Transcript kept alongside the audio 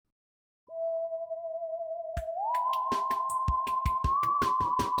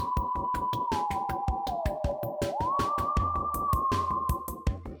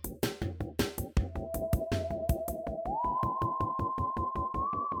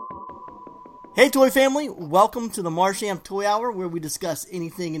Hey Toy Family, welcome to the Marsham Toy Hour where we discuss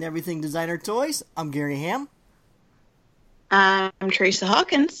anything and everything designer toys. I'm Gary Ham. I'm Teresa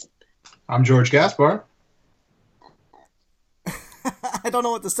Hawkins. I'm George Gaspar. I don't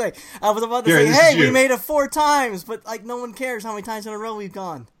know what to say. I was about to Gary, say, hey, we you. made it 4 times, but like no one cares how many times in a row we've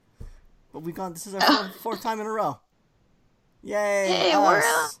gone. But we've gone, this is our fourth time in a row. Yay, Hey,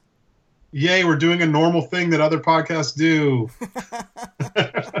 us. Yay, we're doing a normal thing that other podcasts do.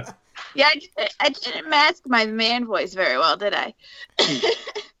 Yeah, I didn't mask my man voice very well, did I?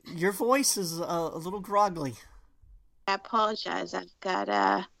 Your voice is a little groggly. I apologize. I've got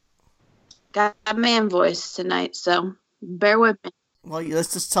a man voice tonight, so bear with me. Well,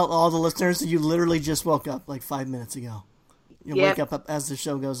 let's just tell all the listeners that you literally just woke up like 5 minutes ago. You'll Yep. wake up as the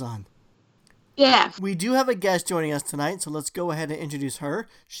show goes on. Yeah. We do have a guest joining us tonight, so let's go ahead and introduce her.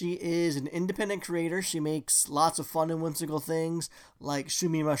 She is an independent creator. She makes lots of fun and whimsical things like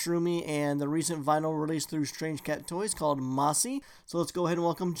Shumi Mushroomy and the recent vinyl release through Strange Cat Toys called Mossy. So let's go ahead and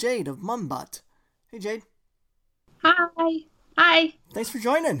welcome Jade of Mumbot. Hey, Jade. Hi. Hi. Thanks for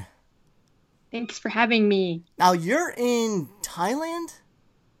joining. Thanks for having me. Now, you're in Thailand?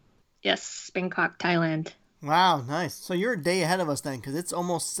 Yes, Bangkok, Thailand. Wow, nice. So you're a day ahead of us then, because it's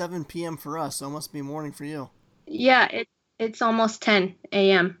almost 7 p.m. for us, so it must be morning for you. Yeah, it's almost 10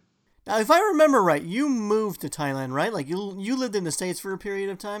 a.m. Now, if I remember right, you moved to Thailand, right? Like, you lived in the States for a period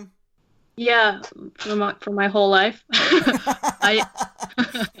of time? Yeah, for my whole life.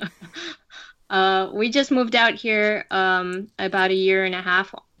 We just moved out here about a year and a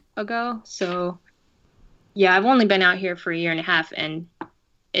half ago. So, yeah, I've only been out here for a year and a half, and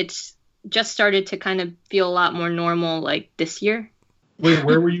it's just started to kind of feel a lot more normal like this year. Wait,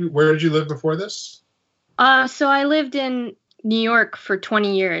 where were you? Where did you live before this? So I lived in New York for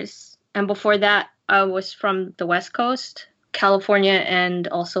 20 years, and before that I was from the West Coast, California, and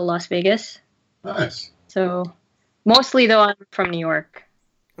also Las Vegas. Nice. So mostly though I'm from New York.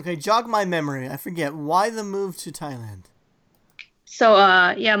 Okay, jog my memory. I forget. Why the move to Thailand? So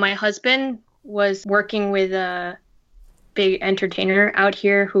yeah, my husband was working with a big entertainer out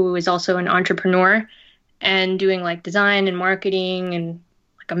here who is also an entrepreneur and doing like design and marketing and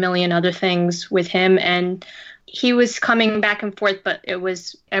like a million other things with him. And he was coming back and forth, but it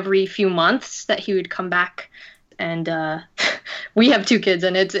was every few months that he would come back. And we have 2 kids,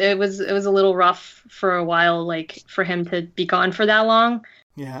 and it was a little rough for a while, like for him to be gone for that long.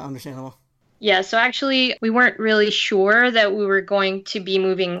 Yeah, understandable. Yeah, so actually we weren't really sure that we were going to be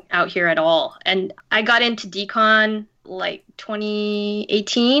moving out here at all. And I got into decon like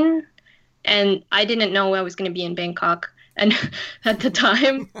 2018, and I didn't know I was going to be in Bangkok and at the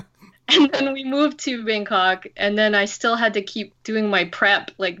time. And then we moved to Bangkok, and then I still had to keep doing my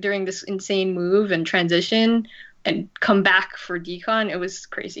prep like during this insane move and transition and come back for decon. It was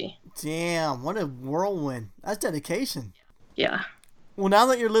crazy. Damn, what a whirlwind. That's dedication. Yeah. Well, now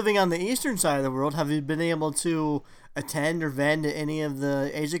that you're living on the eastern side of the world, have you been able to attend or vend at any of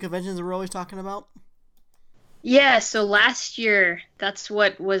the Asia conventions that we're always talking about? Yeah, so last year, that's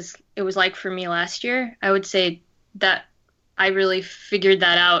what it was like for me last year. I would say that I really figured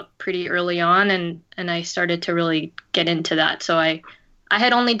that out pretty early on, and I started to really get into that. So I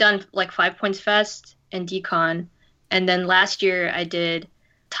had only done like 5 Points Fest and Decon, and then last year I did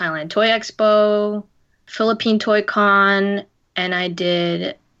Thailand Toy Expo, Philippine Toy Con, and I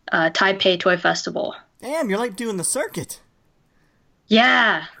did Taipei Toy Festival. Damn, you're like doing the circuit.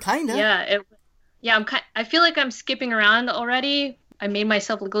 Yeah. Kinda. Yeah, I feel like I'm skipping around already. I made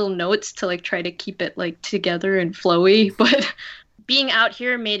myself like little notes to like try to keep it like together and flowy, but being out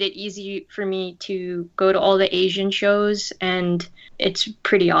here made it easy for me to go to all the Asian shows, and it's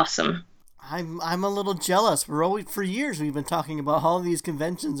pretty awesome. I'm a little jealous. For years we've been talking about all these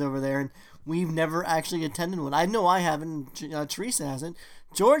conventions over there, and we've never actually attended one. I know I haven't. Teresa hasn't.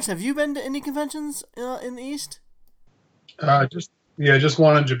 George, have you been to any conventions in the East? Just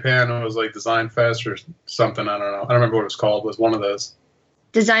one in Japan. It was like Design Fest or something. I don't know. I don't remember what it was called. It was one of those.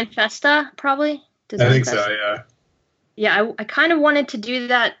 Design Festa, probably? I think so, yeah. Yeah, I kind of wanted to do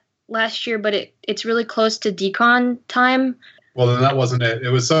that last year, but it's really close to decon time. Well, then that wasn't it. It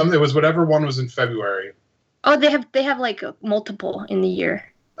was whatever one was in February. Oh, they have like multiple in the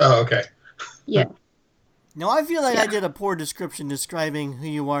year. Oh, okay. Yeah. No, I feel like I did a poor description describing who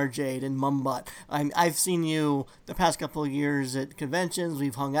you are, Jade, and Mumbot. I've seen you the past couple of years at conventions.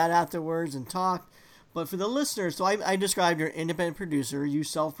 We've hung out afterwards and talked. But for the listeners, so I described you're an independent producer. You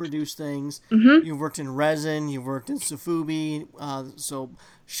self-produce things. Mm-hmm. You've worked in resin. You've worked in Sofubi. So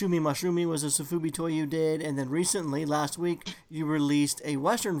Shumi Mushroomy was a Sofubi toy you did. And then recently, last week, you released a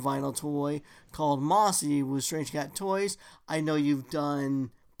Western vinyl toy called Mossy with Strange Cat Toys. I know you've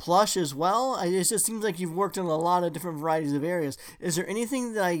done plush as well? It just seems like you've worked in a lot of different varieties of areas. Is there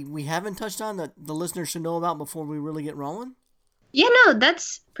anything that we haven't touched on that the listeners should know about before we really get rolling? Yeah, no,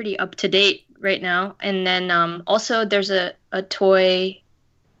 that's pretty up to date right now. And then also there's a toy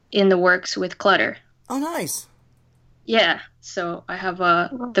in the works with Clutter. Oh, nice. Yeah, so I have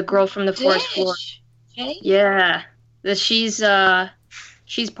the girl from the forest floor. Yeah, she's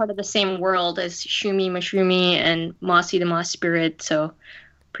part of the same world as Shumi Mashroomy and Mossy the Moss Spirit, so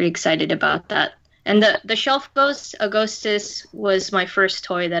pretty excited about that. And the Shelf Ghost, Augustus, was my first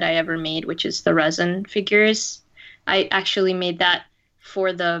toy that I ever made, which is the resin figures. I actually made that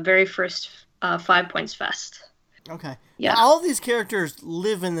for the very first 5 Points Fest. Okay. Yeah. Now, all of these characters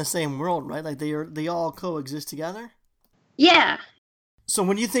live in the same world, right? Like they all coexist together? Yeah. So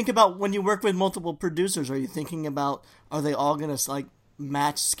when you think about when you work with multiple producers, are you thinking about, are they all going to like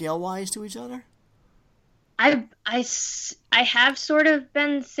match scale-wise to each other? I have sort of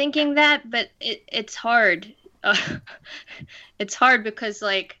been thinking that, but it's hard. It's hard because,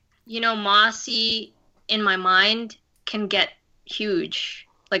 like, Mossy in my mind can get huge,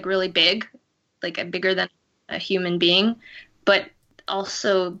 like really big, like bigger than a human being, but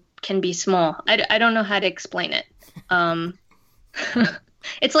also can be small. I don't know how to explain it.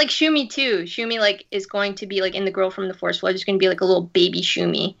 It's like Shumi too. Shumi like is going to be like in the girl from the forest floor. There's going to be like a little baby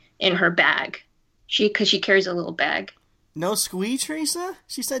Shumi in her bag. Because she carries a little bag. No squee, Teresa?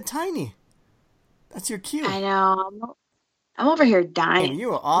 She said tiny. That's your cue. I know. I'm over here dying. Hey,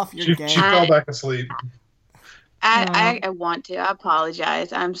 you are off your game. She fell back asleep. I want to. I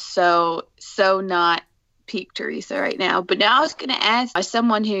apologize. I'm so not peak Teresa right now. But now I was going to ask, as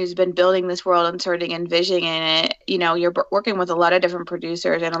someone who's been building this world and sort of envisioning it, you're working with a lot of different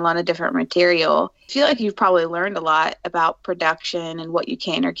producers and a lot of different material. I feel like you've probably learned a lot about production and what you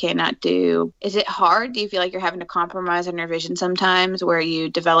can or cannot do. Is it hard? Do you feel like you're having to compromise on your vision sometimes, where you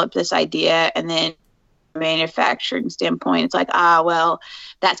develop this idea and then manufacturing standpoint, it's like, well,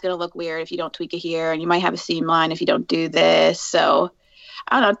 that's going to look weird if you don't tweak it here, and you might have a seam line if you don't do this. So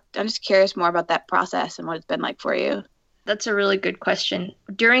I don't know. I'm just curious more about that process and what it's been like for you. That's a really good question.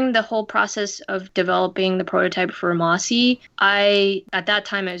 During the whole process of developing the prototype for Mossy, at that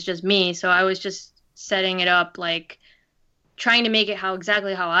time it was just me, so I was just setting it up, like trying to make it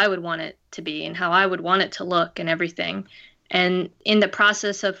exactly how I would want it to be and how I would want it to look and everything. And in the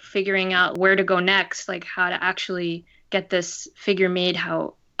process of figuring out where to go next, like how to actually get this figure made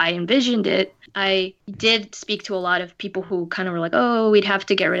how I envisioned it, I did speak to a lot of people who kind of were like, oh, we'd have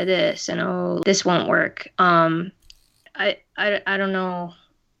to get rid of this, and oh, this won't work. I don't know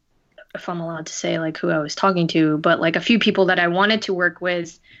if I'm allowed to say like who I was talking to, but like a few people that I wanted to work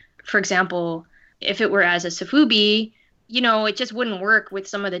with, for example, if it were as a Sofubi, it just wouldn't work with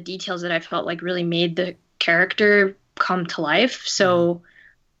some of the details that I felt like really made the character come to life. So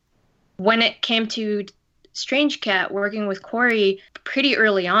when it came to Strange Cat, working with Corey pretty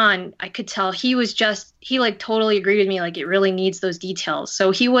early on, I could tell he like totally agreed with me, like it really needs those details.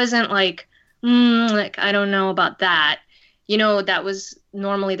 So he wasn't like, like I don't know about that. That was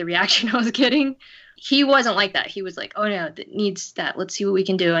normally the reaction I was getting. He wasn't like that. He was like, oh no, it needs that. Let's see what we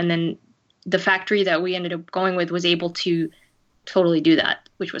can do. And then the factory that we ended up going with was able to totally do that,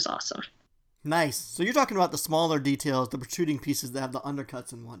 which was awesome. Nice. So you're talking about the smaller details, the protruding pieces that have the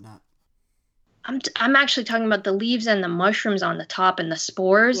undercuts and whatnot. I'm actually talking about the leaves and the mushrooms on the top and the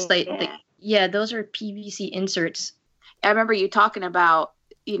spores. Yeah. Those are PVC inserts. I remember you talking about,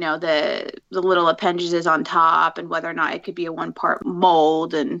 the little appendages on top and whether or not it could be a one-part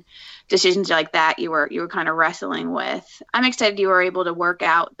mold, and decisions like that you were kind of wrestling with. I'm excited you were able to work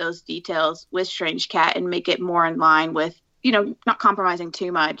out those details with Strange Cat and make it more in line with, not compromising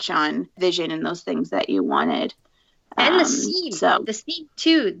too much on vision and those things that you wanted. And the seam. The seam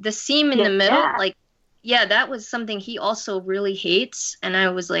too. The seam in the middle, that was something he also really hates. And I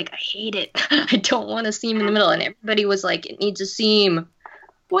was like, I hate it. I don't want a seam in the middle. And everybody was like, it needs a seam.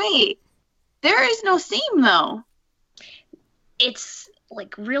 Wait, there is no seam though. It's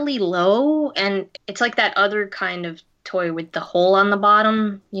like really low, and it's like that other kind of toy with the hole on the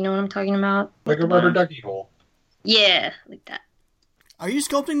bottom. You know what I'm talking about? Like a rubber ducky hole. Yeah, like that. Are you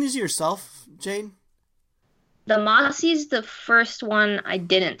sculpting these yourself, Jade? The Mossy's the first one I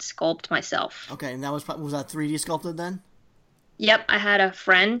didn't sculpt myself. Okay, and that was that 3D sculpted then? Yep, I had a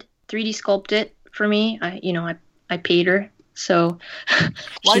friend 3D sculpt it for me. I paid her, so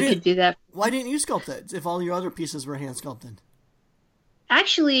she could do that. Why didn't you sculpt it if all your other pieces were hand sculpted?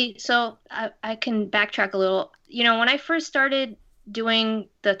 Actually, so I can backtrack a little. When I first started doing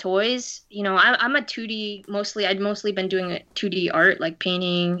the toys, I'm a 2D mostly. I'd mostly been doing 2D art, like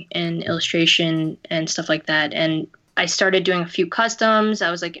painting and illustration and stuff like that. And I started doing a few customs.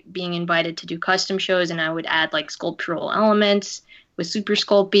 I was like being invited to do custom shows, and I would add like sculptural elements with Super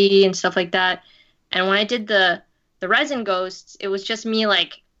Sculpey and stuff like that. And when I did the resin ghosts, it was just me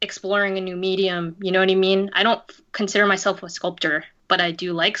like exploring a new medium. You know what I mean? I don't consider myself a sculptor, but I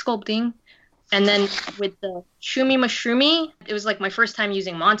do like sculpting. And then with the Shumi Mashroomy, it was like my first time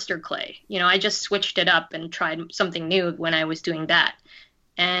using monster clay. You know, I just switched it up and tried something new when I was doing that.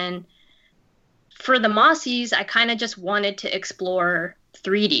 And for the Mossies, I kind of just wanted to explore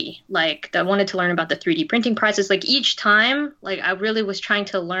 3D. Like, I wanted to learn about the 3D printing process. Like, each time, like, I really was trying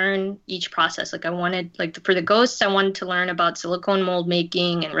to learn each process. Like, I wanted, like, for the ghosts, I wanted to learn about silicone mold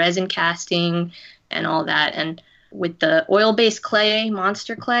making and resin casting and all that. And with the oil-based clay,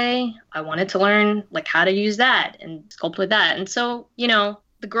 monster clay, I wanted to learn like how to use that and sculpt with that. And so, you know,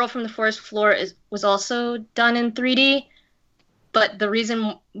 the Girl from the Forest Floor was also done in 3D. But the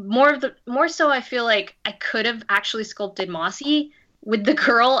reason more so, I feel like I could have actually sculpted Mossy. With the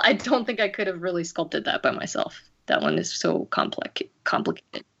girl, I don't think I could have really sculpted that by myself. That one is so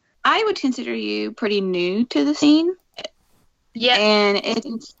complicated. I would consider you pretty new to the scene. Yeah. And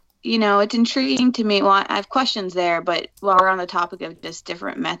it's, you know, it's intriguing to me. Well, I have questions there, but while we're on the topic of just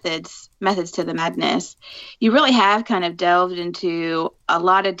different methods to the madness, you really have kind of delved into a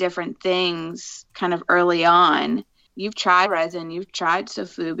lot of different things kind of early on. You've tried resin, you've tried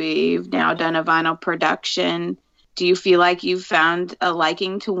sofubi, you've now done a vinyl production. Do you feel like you've found a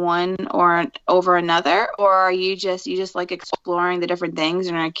liking to one or over another, or are you just like exploring the different things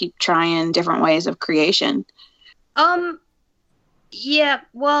and I keep trying different ways of creation? Yeah,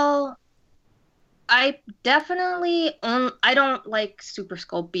 well, I definitely I don't like Super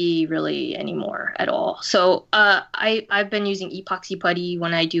Sculpey really anymore at all. So I've been using epoxy putty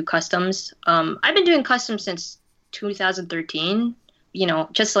when I do customs. I've been doing customs since 2013. You know,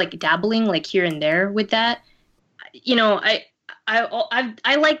 just like dabbling like here and there with that. You know,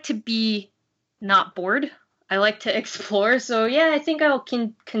 I like to be not bored. I like to explore. So yeah, I think I'll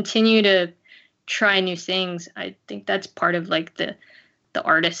continue to try new things. I think that's part of like the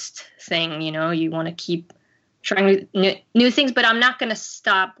artist thing, you know. You want to keep trying new things, but I'm not going to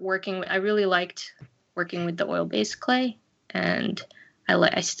stop working. I really liked working with the oil-based clay, and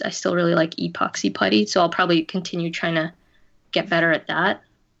I still really like epoxy putty, so I'll probably continue trying to get better at that.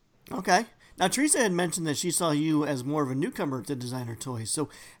 Okay. Now, Teresa had mentioned that she saw you as more of a newcomer to designer toys. So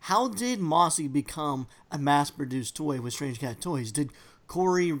how did Mossy become a mass-produced toy with Strange Cat Toys? Did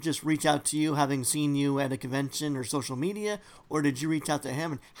Corey just reach out to you having seen you at a convention or social media, or did you reach out to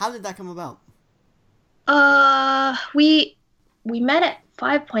him? And how did that come about? We met at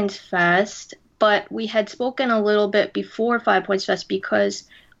 5 Points Fest, but we had spoken a little bit before 5 Points Fest because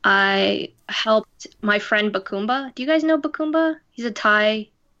I helped my friend Bakumba. Do you guys know Bakumba? He's a Thai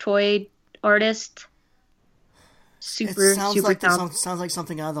toy artist. Super talented. Sounds like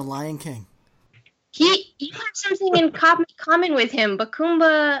something out of The Lion King. You have something in common with him.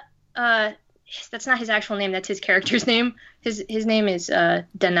 Bakumba, that's not his actual name, that's his character's name. His name is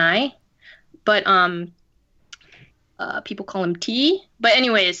Danai, but people call him T. But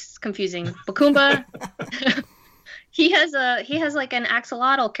anyways, it's confusing. Bakumba, he has like an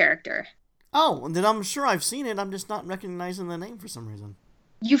axolotl character. Oh, then I'm sure I've seen it. I'm just not recognizing the name for some reason.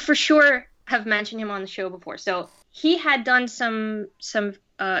 You for sure have mentioned him on the show before. So he had done some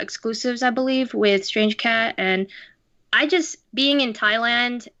exclusives, I believe, with Strange Cat, and I just, being in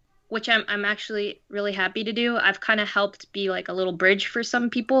Thailand, which I'm actually really happy to do, I've kind of helped be like a little bridge for some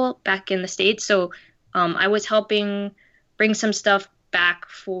people back in the States. So I was helping bring some stuff back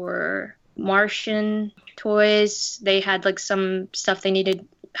for Martian Toys. They had like some stuff they needed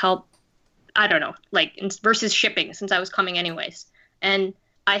help, I don't know, like versus shipping, since I was coming anyways. And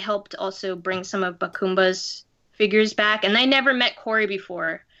I helped also bring some of Bakumba's figures back, and I never met Corey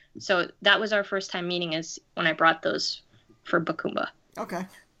before, so that was our first time meeting, is when I brought those for Bakumba. Okay.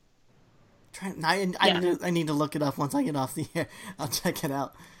 I need to look it up once I get off the air. I'll check it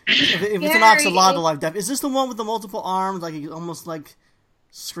out. If it's an axolotl, is this the one with the multiple arms, like almost like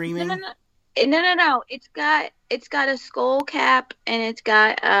screaming? No. It's got a skull cap, and it's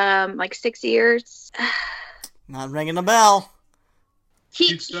got like 6 ears. Not ringing a bell.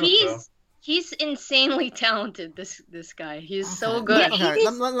 He's insanely talented. This guy, he's so good. Okay,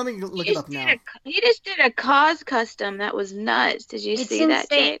 let me look it up now. He just did a cause custom that was nuts. Did you see that,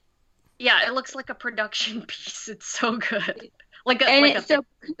 Jake? Yeah, it looks like a production piece. It's so good. Bakumba, it's spelled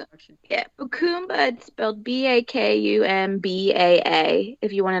Bakumbaa.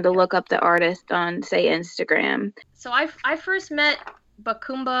 If you wanted to look up the artist on, say, Instagram. So I first met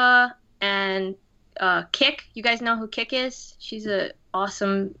Bakumba and Kik. You guys know who Kik is? She's a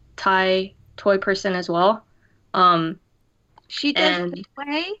awesome Thai toy person as well. She does and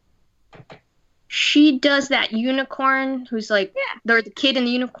play. she does that unicorn who's like the kid in the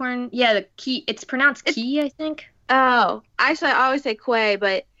unicorn. Yeah, the key. It's pronounced key, I think. Oh, I always say Quay,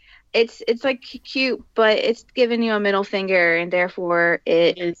 but it's like cute, but it's giving you a middle finger, and therefore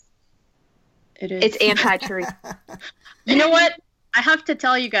it is. It's anti-Teresa. You know what? I have to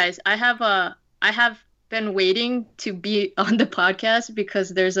tell you guys. I have been waiting to be on the podcast because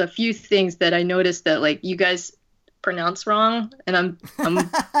there's a few things that I noticed that like you guys pronounce wrong, and I'm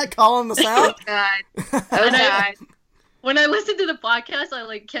calling this out. Oh God. Oh God. When I listen to the podcast, I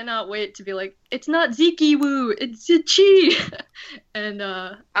like cannot wait to be like, it's not Ziki Woo, it's Zichi. And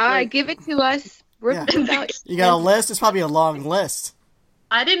all right, give it to us. Yeah. You got a list? It's probably a long list.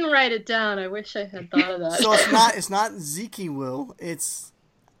 I didn't write it down. I wish I had thought of that. So it's not Ziki Woo. It's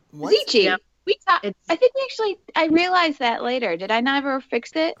what? Zichi. Yeah. I think I realized that later. Did I never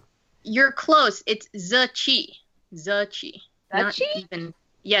fix it? You're close. It's Zachi. Zachi. Not Zachi? even.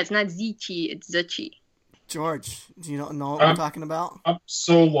 Yeah, it's not Zichi. It's Zachi. George, do you know what we're talking about? I'm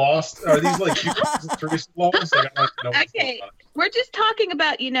so lost. Are these like Teresa laws? Like, I don't know what's Okay, going on. we're just talking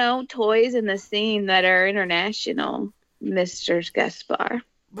about toys in the scene that are international, Mr. Gaspar.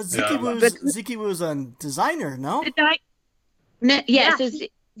 But Ziki Woo's a designer, no? No, Yeah. so Zichi.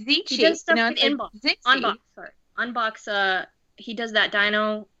 He does stuff with Zixi. Unbox. Sorry. Unbox. He does that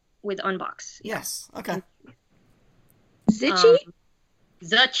dino with Unbox. Yes. Okay. Zichi?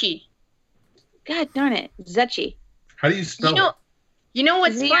 Zachi. God darn it. Zichi. How do you spell it? You know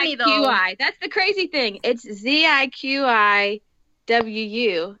what's funny though? Z-I-Q-I. That's the crazy thing. It's ZIQIWU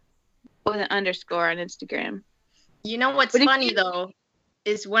with an underscore on Instagram. You know what's funny though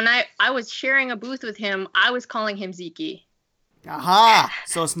is when I was sharing a booth with him, I was calling him Ziki. Aha!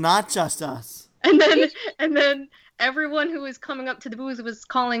 So it's not just us. And then everyone who was coming up to the booth was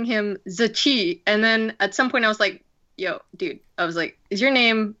calling him Zachi. And then at some point I was like, yo, dude, I was like, is your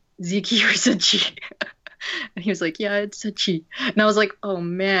name Ziki or Zachi? And he was like, yeah, it's Zachi. And I was like, oh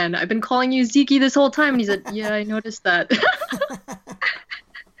man, I've been calling you Ziki this whole time. And he said, yeah, I noticed that.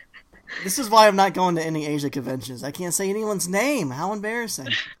 This is why I'm not going to any Asia conventions. I can't say anyone's name. How embarrassing.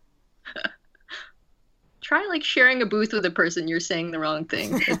 Try like sharing a booth with a person you're saying the wrong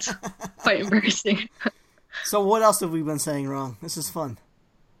thing. It's quite embarrassing. So what else have we been saying wrong? This is fun.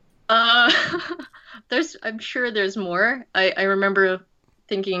 I'm sure there's more. I remember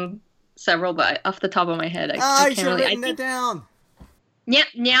thinking several, but off the top of my head, I should have written it down. Yeah,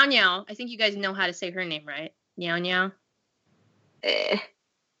 Niao Niao. I think you guys know how to say her name, right? Niao Niao.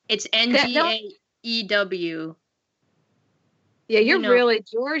 It's Ngaew. Yeah, really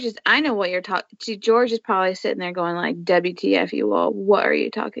George is. I know what you're talking. George is probably sitting there going like, "WTF, you all? What are you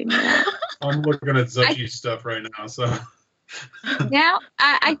talking about?" I'm looking at Zachi stuff right now. So now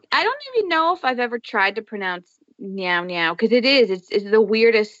I don't even know if I've ever tried to pronounce Niao Niao because it's the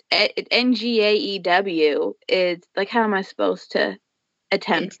weirdest. Ngaew. It's like, how am I supposed to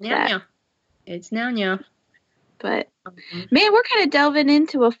attempt that? It's Niao Niao. But man, we're kind of delving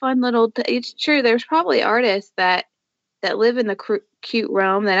into a fun little. It's true. There's probably artists that live in the cute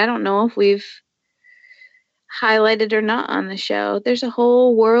realm that I don't know if we've highlighted or not on the show. There's a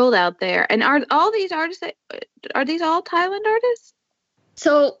whole world out there. And are all these artists, are these all Thailand artists?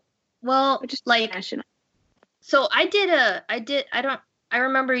 So, well, just like, national. So I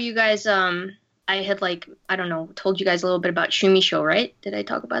remember you guys, I had like, I don't know, told you guys a little bit about Shumi Show, right? Did I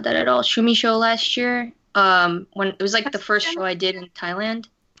talk about that at all? Shumi Show last year, when it was like the first show I did in Thailand.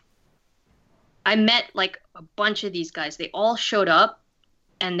 I met like a bunch of these guys. They all showed up,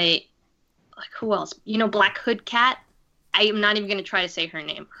 and who else? Black Hood Cat. I am not even going to try to say her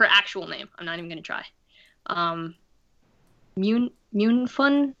name, her actual name. I'm not even going to try.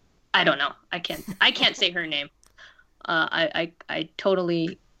 Moonfun. I don't know. I can't say her name. I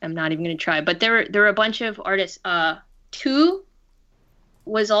totally am not even going to try. But there were a bunch of artists. Tu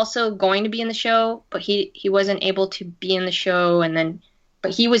was also going to be in the show, but he wasn't able to be in the show, but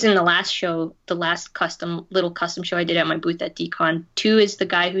he was in the last show, the last custom show I did at my booth at DCon. Tu is the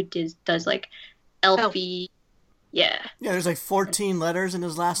guy who does like Elfie. Yeah. Yeah, there's like 14 letters in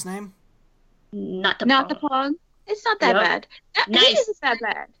his last name. Not the Pog. It's not that bad. Nice. This isn't that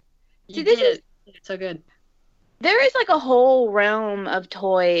bad. See, it's so good. There is like a whole realm of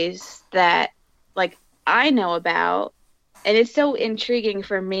toys that like I know about. And it's so intriguing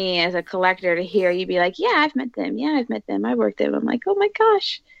for me as a collector to hear you be like, yeah, I've met them. Yeah, I've met them. I worked them. I'm like, oh my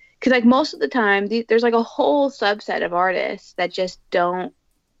gosh. Because like most of the time, there's like a whole subset of artists that just don't,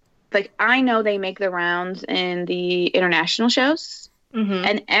 like, I know they make the rounds in the international shows. Mm-hmm.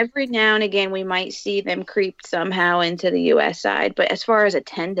 And every now and again, we might see them creep somehow into the U.S. side. But as far as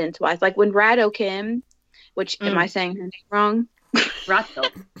attendance wise, like when Rado Kim which am I saying her name wrong? Rato.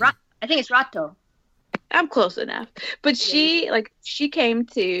 I think it's Rato. I'm close enough. But she came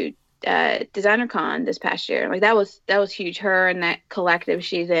to DesignerCon this past year. Like that was huge. Her and that collective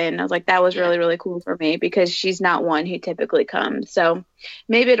she's in. I was like, that was really, really cool for me because she's not one who typically comes. So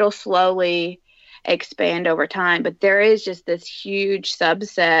maybe it'll slowly expand over time. But there is just this huge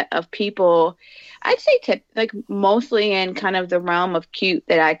subset of people, I'd say mostly in kind of the realm of cute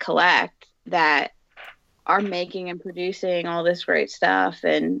that I collect, that are making and producing all this great stuff.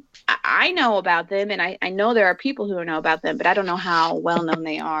 And I know about them, and I know there are people who know about them, but I don't know how well known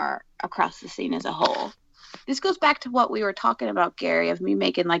they are across the scene as a whole. This goes back to what we were talking about, Gary, of me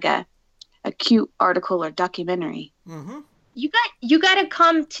making like a cute article or documentary. Mm-hmm. You got to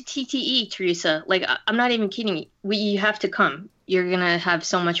come to TTE, Teresa. Like, I'm not even kidding you. You have to come. You're going to have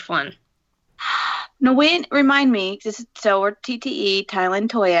so much fun. No, remind me. So we're TTE, Thailand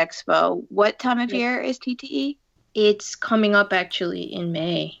Toy Expo. What time of year is TTE? It's coming up actually in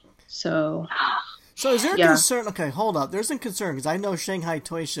May. So is there a concern? Okay, hold up. There's a concern because I know Shanghai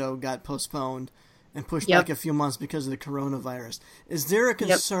Toy Show got postponed and pushed back a few months because of the coronavirus. Is there a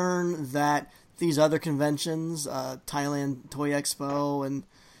concern that these other conventions, Thailand Toy Expo and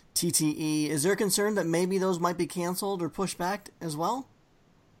TTE, is there a concern that maybe those might be canceled or pushed back as well?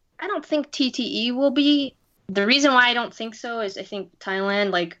 I don't think TTE will be. The reason why I don't think so is I think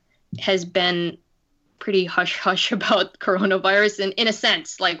Thailand has been pretty hush-hush about coronavirus, and in a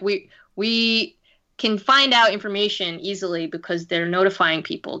sense, we can find out information easily because they're notifying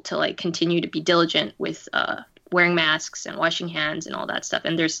people to continue to be diligent with wearing masks and washing hands and all that stuff.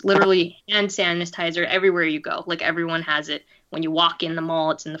 And there's literally hand sanitizer everywhere you go. Like, everyone has it. When you walk in the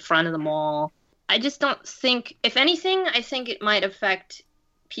mall, it's in the front of the mall. I just don't think, if anything, I think it might affect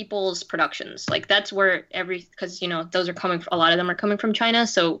people's productions. Like, that's where because those are a lot of them are coming from China,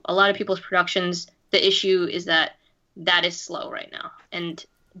 so a lot of people's productions, the issue is that is slow right now and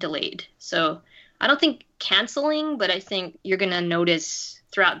delayed. So I don't think canceling, but I think you're gonna notice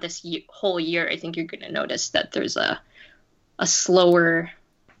throughout this whole year, I think you're gonna notice that there's a slower,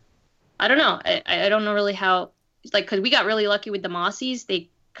 I don't know, I don't know really how, because we got really lucky with the Mossies. They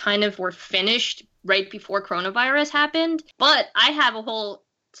kind of were finished right before coronavirus happened, but I have a whole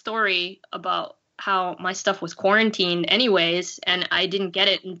story about how my stuff was quarantined anyways, and I didn't get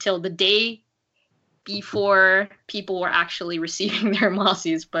it until the day before people were actually receiving their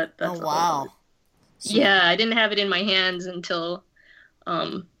Mossies. But that's wow. Yeah, I didn't have it in my hands until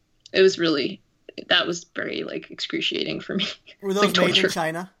it was that was very excruciating for me. Were those made in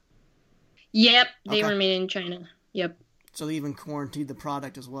China? Yep, they were made in China. Yep. So they even quarantined the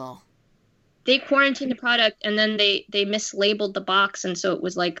product as well. They quarantined the product, and then they mislabeled the box, and so it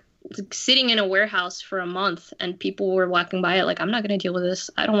was sitting in a warehouse for a month, and people were walking by it I'm not going to deal with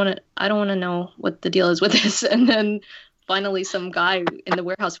this. I don't want to know what the deal is with this. And then finally some guy in the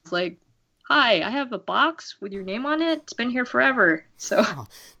warehouse was like, "Hi, I have a box with your name on it. It's been here forever." So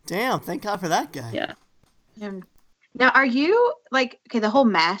damn, thank God for that guy. Yeah. Now, are you the whole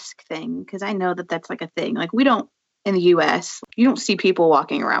mask thing? Because I know that's a thing. We don't, in the U.S., you don't see people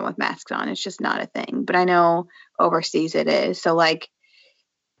walking around with masks on. It's just not a thing. But I know overseas it is. So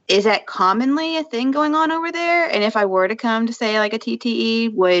is that commonly a thing going on over there? And if I were to come to say a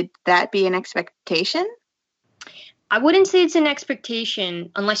TTE, would that be an expectation? I wouldn't say it's an expectation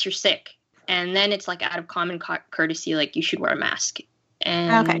unless you're sick. And then it's out of common courtesy, you should wear a mask.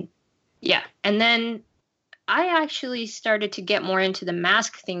 And okay. Yeah. And then I actually started to get more into the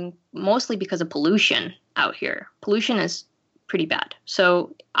mask thing, mostly because of pollution out here. Pollution is pretty bad.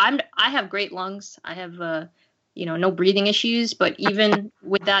 So I have great lungs. I have no breathing issues. But even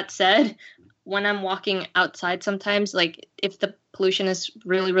with that said, when I'm walking outside sometimes, if the pollution is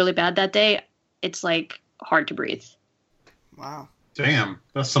really, really bad that day, it's hard to breathe. Wow. Damn,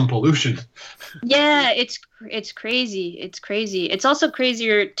 that's some pollution. Yeah, it's crazy. It's crazy. It's also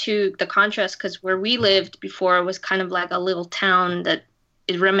crazier to the contrast because where we lived before was kind of a little town that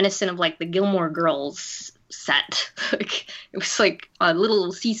is reminiscent of the Gilmore Girls set. It was a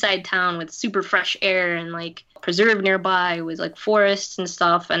little seaside town with super fresh air and preserve nearby with forests and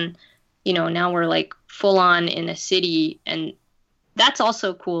stuff. And now we're full on in a city, and that's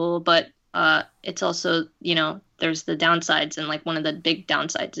also cool. But it's also there's the downsides, and one of the big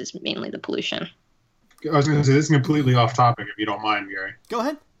downsides is mainly the pollution. I was going to say, this is completely off topic, if you don't mind, Gary. Go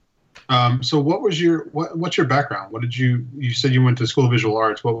ahead. So what's your background? What did you said you went to School of Visual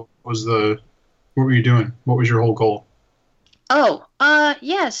Arts. What were you doing? What was your whole goal? Oh,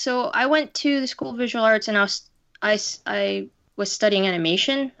 yeah. So I went to the School of Visual Arts, and I was studying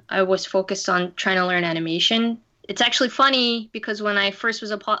animation. I was focused on trying to learn animation. it's actually funny because when I first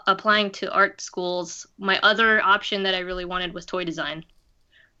was applying to art schools, my other option that I really wanted was toy design.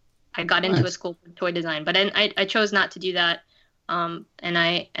 I got into a school for toy design, but I chose not to do that. And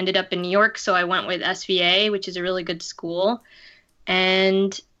I ended up in New York, so I went with SVA, which is a really good school.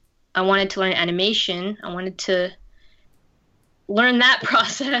 And I wanted to learn animation. I wanted to learn that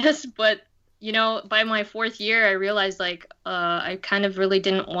process, but by my 4th year, I realized I kind of really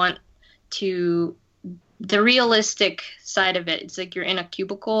didn't want to. The realistic side of it, it's like you're in a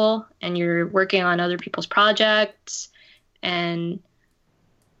cubicle and you're working on other people's projects, and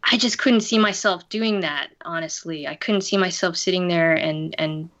I just couldn't see myself doing that, honestly. I couldn't see myself sitting there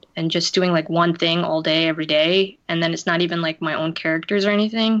and just doing like one thing all day, every day, and then it's not even like my own characters or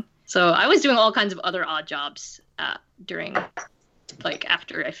anything. So I was doing all kinds of other odd jobs during, like,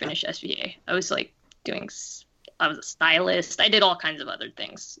 after I finished SVA. I was a stylist. I did all kinds of other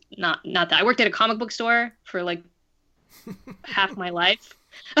things. Not that. I worked at a comic book store for like half my life.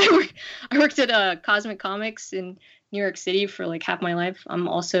 I worked at Cosmic Comics in New York City for like half my life. I'm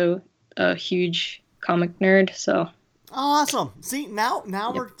also a huge comic nerd, so. Oh, awesome! See, now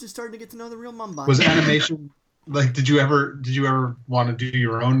Yep. We're just starting to get to know the real Mumbai. Was animation like? Did you ever want to do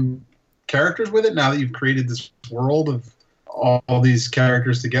your own characters with it? Now that you've created this world of all these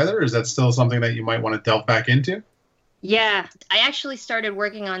characters together, or is that still something that you might want to delve back into? Yeah, I actually started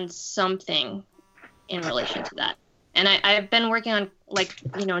working on something in relation to that. And I've been working on, like,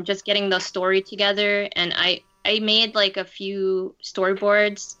 just getting the story together. And I made, like, a few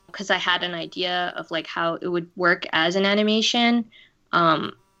storyboards because I had an idea of, like, how it would work as an animation.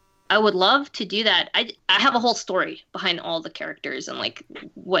 I would love to do that. I have a whole story behind all the characters and, like,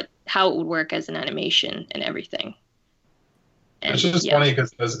 how it would work as an animation and everything. And, it's just funny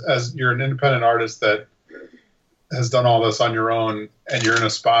because as you're an independent artist that has done all this on your own, and you're in a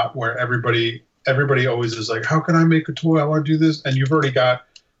spot where everybody always is like, how can I make a toy? I want to do this. And you've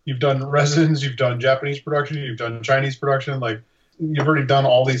done resins, you've done Japanese production, you've done Chinese production. Like, you've already done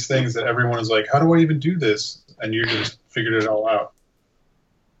all these things that everyone is like, how do I even do this? And you just figured it all out.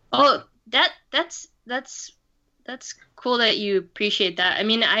 Oh, that's cool that you appreciate that. I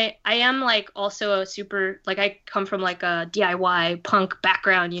mean, I am like also a super, like, I come from like a DIY punk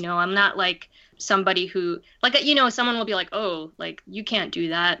background, I'm not like somebody who, like, someone will be like, oh, like, you can't do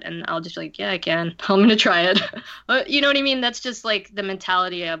that, and I'll just be like, yeah, I can. I'm gonna try it. You know what I mean? That's just like the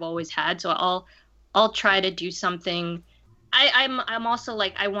mentality I've always had. So I'll try to do something. I'm also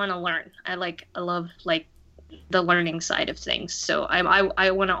like, I want to learn. I love like the learning side of things. So I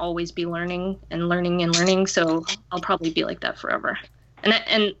want to always be learning and learning and learning. So I'll probably be like that forever.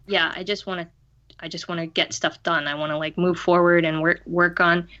 And yeah, I just want to get stuff done. I want to like move forward and work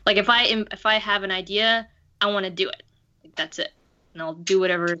on, like, if I have an idea, I want to do it. Like, that's it. And I'll do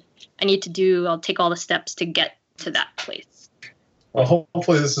whatever I need to do. I'll take all the steps to get to that place. Well,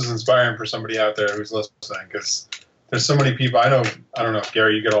 hopefully this is inspiring for somebody out there who's listening, because there's so many people. I don't know if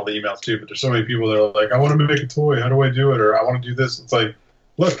Gary, you get all the emails too, but there's so many people that are like, I want to make a toy. How do I do it? Or I want to do this. It's like,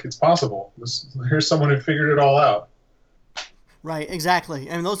 look, it's possible. Here's someone who figured it all out. Right, exactly.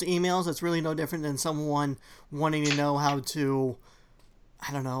 And those emails, it's really no different than someone wanting to know how to,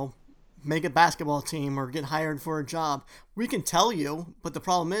 I don't know, make a basketball team or get hired for a job. We can tell you, but the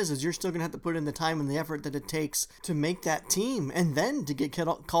problem is you're still going to have to put in the time and the effort that it takes to make that team and then to get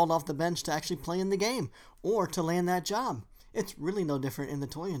called off the bench to actually play in the game or to land that job. It's really no different in the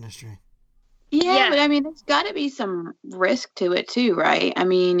toy industry. Yeah, but I mean, there's got to be some risk to it too, right? I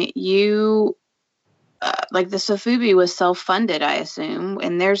mean, you... like the Sofubi was self-funded, I assume,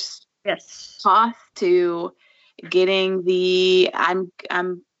 and there's cost to getting the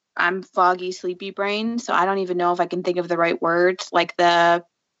I'm foggy, sleepy brain, so I don't even know if I can think of the right words, like the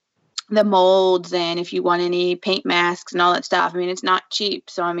molds, and if you want any paint masks and all that stuff. I mean, it's not cheap,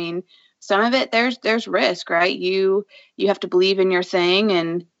 so I mean, some of it there's risk, right? You have to believe in your thing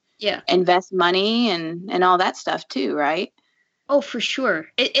and invest money and all that stuff too, right? Oh, for sure.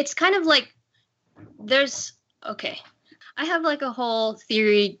 It's kind of like I have like a whole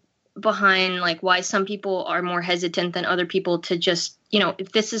theory behind like why some people are more hesitant than other people to just,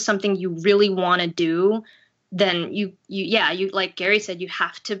 if this is something you really want to do, then you like Gary said, you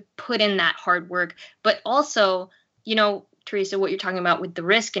have to put in that hard work. But also, Teresa, what you're talking about with the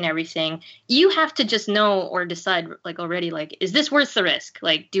risk and everything, you have to just know or decide like already, like, is this worth the risk?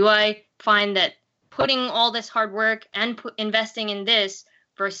 Like, do I find that putting all this hard work and investing in this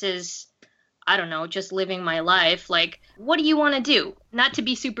versus, I don't know, just living my life, like, what do you want to do? Not to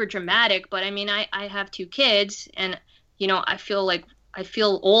be super dramatic, but I mean, I have 2 kids and, I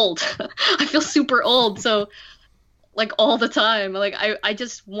feel old. I feel super old. So like all the time, like I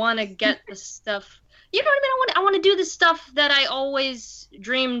just want to get the stuff, you know what I mean? I want to do the stuff that I always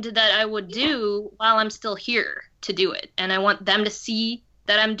dreamed that I would do while I'm still here to do it. And I want them to see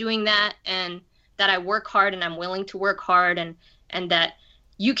that I'm doing that and that I work hard and I'm willing to work hard and that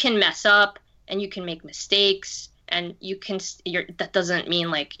you can mess up and you can make mistakes and that doesn't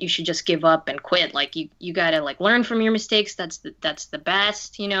mean like you should just give up and quit. Like you got to like learn from your mistakes. That's the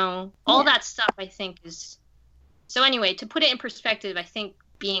best, you know, all that stuff I think is. So anyway, to put it in perspective, I think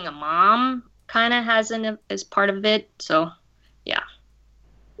being a mom kind of is part of it. So, yeah.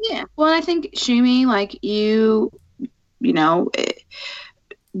 Yeah. Well, I think Shumi, like you know,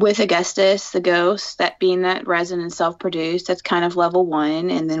 with Augustus, the ghost, that being that resin and self-produced, that's kind of level 1.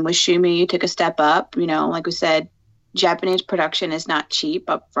 And then with Shumi, you took a step up. You know, like we said, Japanese production is not cheap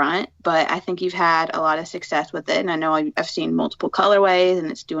up front, but I think you've had a lot of success with it. And I know I've seen multiple colorways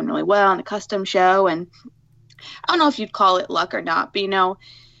and it's doing really well in a custom show. And I don't know if you'd call it luck or not, but, you know,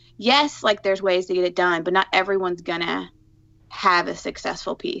 yes, like there's ways to get it done, but not everyone's going to have a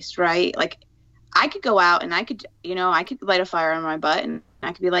successful piece, right? Like I could go out and I could light a fire on my butt and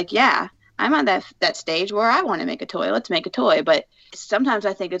I could be like, yeah, I'm at that stage where I want to make a toy. Let's make a toy. But sometimes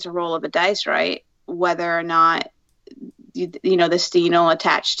I think it's a roll of the dice, right? Whether or not, you know, the scene will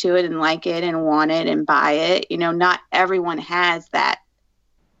attach to it and like it and want it and buy it. You know, not everyone has that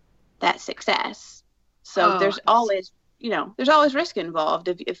success. So there's always risk involved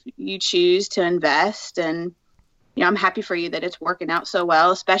if you choose to invest. And, you know, I'm happy for you that it's working out so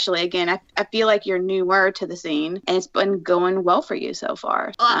well, especially, again, I feel like you're newer to the scene and it's been going well for you so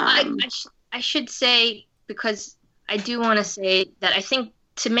far. Well, I should say, because I do want to say that I think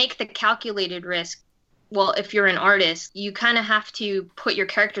to make the calculated risk, well, if you're an artist, you kind of have to put your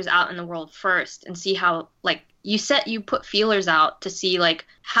characters out in the world first and see how, like, you put feelers out to see, like,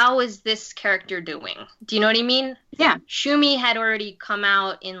 how is this character doing? Do you know what I mean? Yeah. Shumi had already come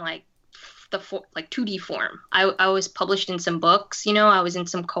out in, like, 2D form. I was published in some books, you know, I was in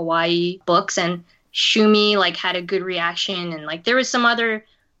some kawaii books, and Shumi, like, had a good reaction, and, like, there was some other,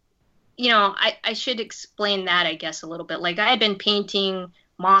 you know, I should explain that, I guess, a little bit. Like, I had been painting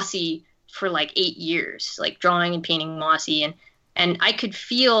Mossy for, like, 8 years, like, drawing and painting Mossy, and I could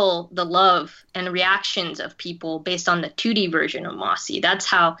feel the love and reactions of people based on the 2D version of Mossy.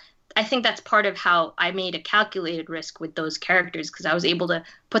 I think that's part of how I made a calculated risk with those characters, because I was able to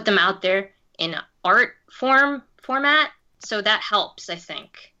put them out there in art format. So that helps, I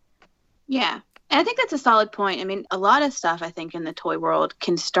think. Yeah. And I think that's a solid point. I mean, a lot of stuff, I think, in the toy world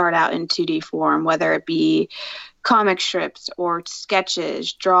can start out in 2D form, whether it be comic strips or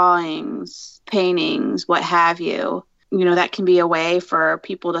sketches, drawings, paintings, what have you. You know, that can be a way for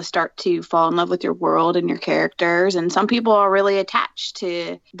people to start to fall in love with your world and your characters. And some people are really attached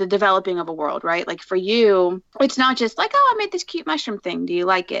to the developing of a world, right? Like for you, it's not just like, oh, I made this cute mushroom thing. Do you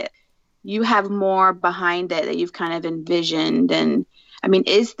like it? You have more behind it that you've kind of envisioned. And I mean,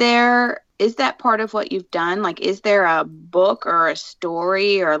 is that part of what you've done? Like, is there a book or a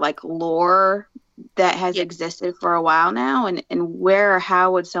story or like lore that has existed for a while now? And where or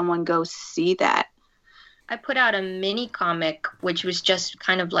how would someone go see that? I put out a mini comic, which was just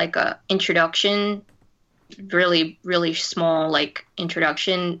kind of like a introduction, really, really small, like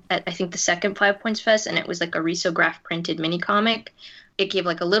introduction at, I think, the second 5 Points Fest. And it was like a risograph printed mini comic. It gave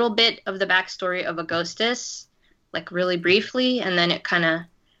like a little bit of the backstory of Augustus, like really briefly. And then it kind of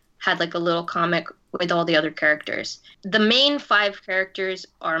had like a little comic with all the other characters. The main 5 characters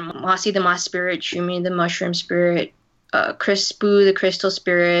are Mossy the Moss Spirit, Shumi the Mushroom Spirit, Crispoo the Crystal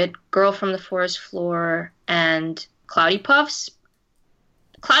Spirit, Girl from the Forest Floor, and Cloudy Puffs.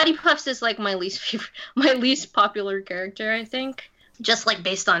 Cloudy Puffs is like my least popular character, I think. Just like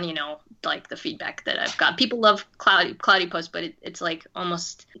based on, you know, like the feedback that I've got. People love Cloudy Puffs, but it's like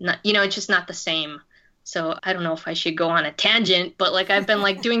almost not, you know, it's just not the same. So I don't know if I should go on a tangent, but like I've been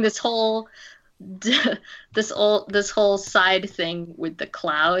like doing this whole side thing with the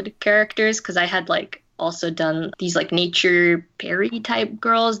Cloud characters, because I had like also done these like nature fairy type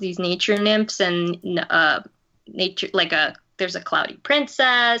girls, these nature nymphs, and nature like there's a cloudy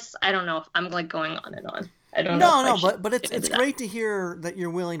princess. I don't know if I'm like going on and on. I don't know. But it's great to hear that you're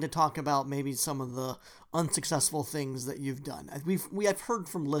willing to talk about maybe some of the unsuccessful things that you've done. I've heard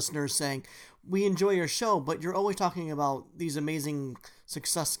from listeners saying we enjoy your show, but you're always talking about these amazing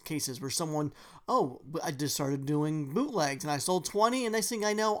success cases where someone, I just started doing bootlegs and I sold 20, and next thing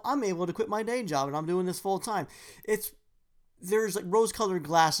I know, I'm able to quit my day job and I'm doing this full time. There's like rose-colored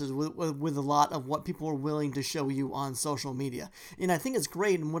glasses with a lot of what people are willing to show you on social media. And I think it's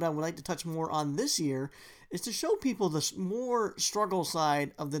great, and what I would like to touch more on this year is to show people the more struggle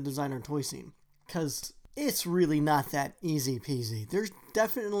side of the designer toy scene. Because it's really not that easy peasy. There's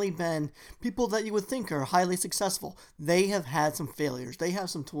definitely been people that you would think are highly successful. They have had some failures. They have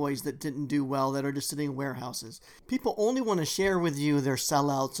some toys that didn't do well that are just sitting in warehouses. People only want to share with you their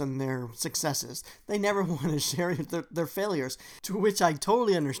sellouts and their successes. They never want to share their failures, to which I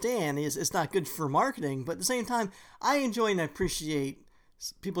totally understand it's not good for marketing, but at the same time, I enjoy and appreciate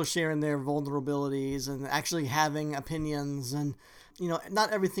people sharing their vulnerabilities and actually having opinions. And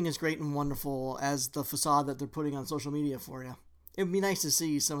not everything is great and wonderful as the facade that they're putting on social media for you. It would be nice to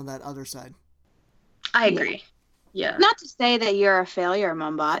see some of that other side. I agree. Yeah. Not to say that you're a failure,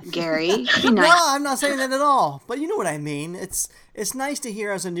 Mumbot, Gary. Be nice. No, I'm not saying that at all. But you know what I mean. It's nice to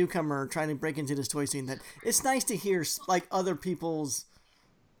hear as a newcomer trying to break into this toy scene that it's nice to hear like other people's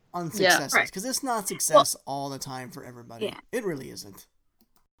unsuccesses, because it's not success all the time for everybody. Yeah. It really isn't.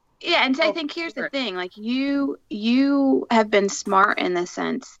 Yeah, and so I think here's the thing. Like, you have been smart in the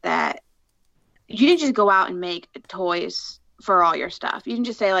sense that you didn't just go out and make toys for all your stuff. You didn't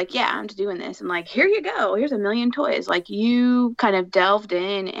just say, like, yeah, I'm just doing this. And, like, here you go. Here's 1 million toys. Like, you kind of delved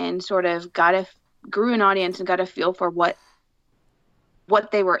in and sort of grew an audience and got a feel for what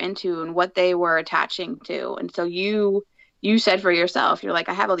they were into and what they were attaching to. And so you said for yourself, you're like,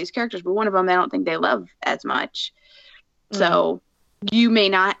 I have all these characters, but one of them I don't think they love as much. Mm-hmm. So you may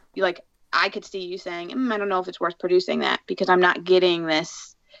not, like, I could see you saying, I don't know if it's worth producing that because I'm not getting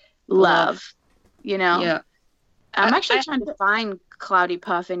this love, Yeah. I'm actually trying to find Cloudy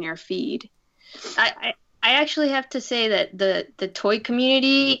Puff in your feed. I actually have to say that the toy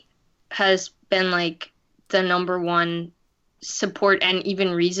community has been, like, the number one support and even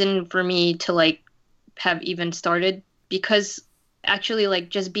reason for me to, like, have even started, because actually, like,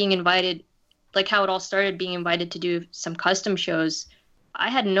 just being invited, like how it all started, being invited to do some custom shows, I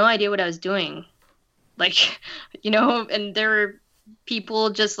had no idea what I was doing. Like, and there were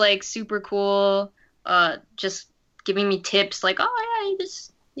people just, like, super cool, just giving me tips, like, oh yeah,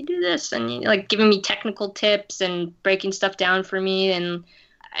 you do this, and like giving me technical tips and breaking stuff down for me. And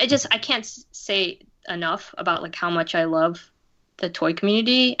I can't say enough about, like, how much I love the toy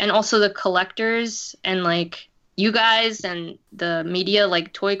community, and also the collectors, and, like, you guys and the media,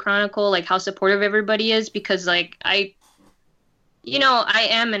 like Toy Chronicle, like how supportive everybody is, because, like, I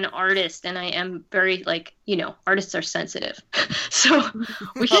am an artist, and I am very, like, artists are sensitive. So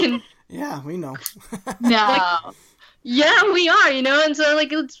we can. Yeah, we know. No. Like, yeah, we are, and so,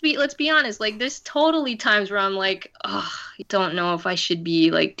 like, let's be honest. Like, there's totally times where I'm like, oh, I don't know if I should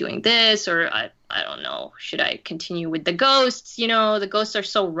be, like, doing this, or I don't know, should I continue with the ghosts? The ghosts are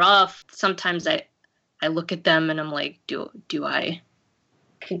so rough. Sometimes I look at them and I'm like, do I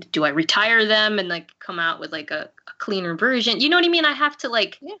retire them and, like, come out with, like, a cleaner version? You know what I mean? I have to,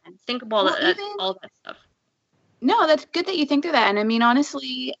 like, think about all that stuff. No, that's good that you think through that. And I mean,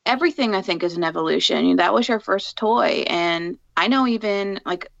 honestly, everything I think is an evolution. That was your first toy. And I know even,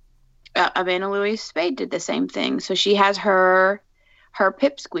 like, Amanda Louise Spade did the same thing. So she has her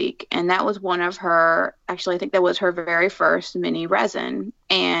Pipsqueak, and that was one of her, actually, I think that was her very first mini resin.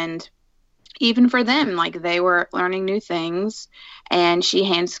 And even for them, like, they were learning new things, and she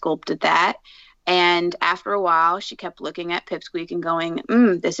hand sculpted that. And after a while, she kept looking at Pipsqueak and going,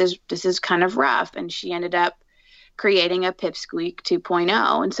 this is kind of rough. And she ended up creating a Pipsqueak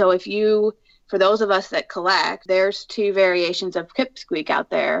 2.0. And so for those of us that collect, there's 2 variations of Pipsqueak out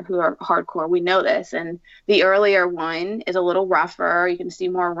there who are hardcore. We know this. And the earlier one is a little rougher. You can see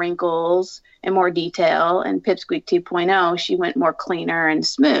more wrinkles and more detail. And Pipsqueak 2.0, she went more cleaner and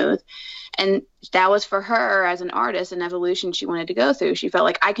smooth. And that was for her as an artist, an evolution she wanted to go through. She felt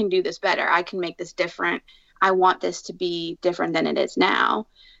like, I can do this better. I can make this different. I want this to be different than it is now.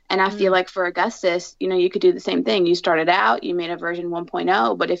 And I feel like for Augustus, you could do the same thing. You started out, you made a version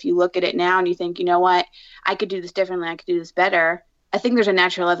 1.0, but if you look at it now and you think, you know what, I could do this differently, I could do this better, I think there's a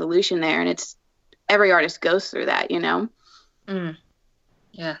natural evolution there, and it's every artist goes through that, Yeah,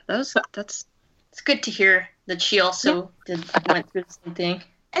 that's it's good to hear that she also went through the same thing.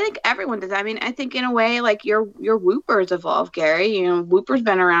 I think everyone does. I mean, I think in a way, like, your Whoopers evolved, Gary. Whooper's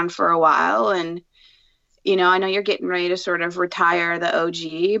been around for a while, and I know you're getting ready to sort of retire the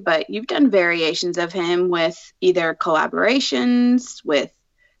OG, but you've done variations of him with either collaborations with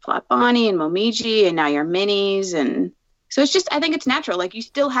Flat Bonnie and Momiji, and now your minis. And so it's just, I think it's natural. Like, you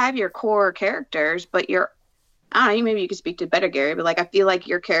still have your core characters, but I don't know, maybe you could speak to better, Gary, but, like, I feel like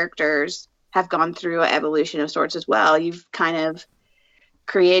your characters have gone through an evolution of sorts as well. You've kind of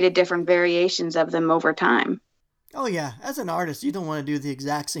created different variations of them over time. Oh yeah, as an artist, you don't want to do the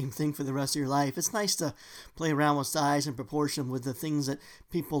exact same thing for the rest of your life. It's nice to play around with size and proportion with the things that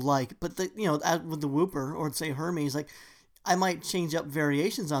people like. But with the Whooper, or say Hermes, like, I might change up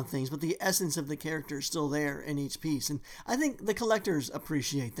variations on things, but the essence of the character is still there in each piece. And I think the collectors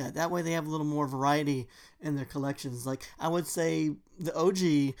appreciate that. That way they have a little more variety in their collections. Like, I would say the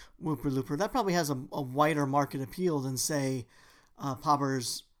OG Wooper Looper, that probably has a wider market appeal than, say,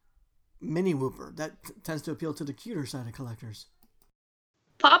 Pauper's Mini Wooper. That tends to appeal to the cuter side of collectors.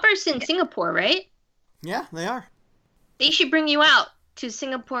 Pauper's in Singapore, right? Yeah, they are. They should bring you out to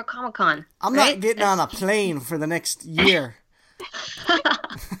Singapore Comic-Con. I'm not getting on a plane for the next year.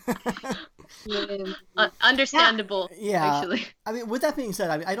 Understandable, yeah. Actually. I mean, with that being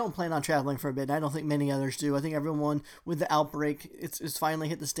said, I don't plan on traveling for a bit. I don't think many others do. I think everyone, with the outbreak, it's finally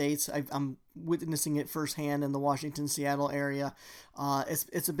hit the States. I'm witnessing it firsthand in the Washington, Seattle area.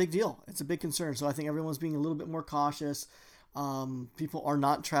 It's a big deal. It's a big concern. So I think everyone's being a little bit more cautious. People are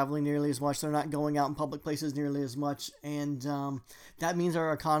not traveling nearly as much. They're not going out in public places nearly as much. And that means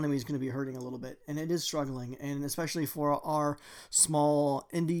our economy is going to be hurting a little bit. And it is struggling. And especially for our small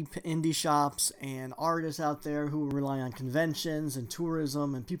indie shops and artists out there who rely on conventions and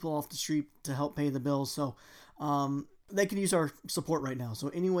tourism and people off the street to help pay the bills. So they can use our support right now. So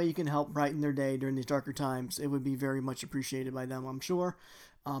any way you can help brighten their day during these darker times, it would be very much appreciated by them, I'm sure.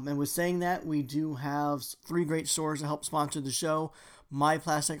 And with saying that, we do have 3 great stores to help sponsor the show: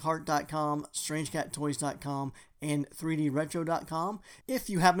 MyPlasticHeart.com, StrangeCatToys.com, and 3DRetro.com.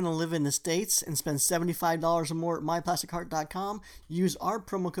 If you happen to live in the States and spend $75 or more at MyPlasticHeart.com, use our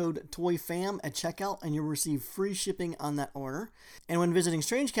promo code TOYFAM at checkout and you'll receive free shipping on that order. And when visiting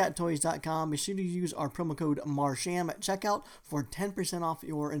StrangeCatToys.com, be sure to use our promo code MARSHAM at checkout for 10% off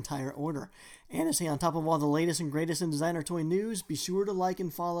your entire order. And to stay on top of all the latest and greatest in designer toy news, be sure to like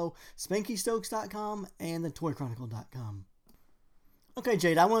and follow SpankyStokes.com and TheToyChronicle.com. Okay,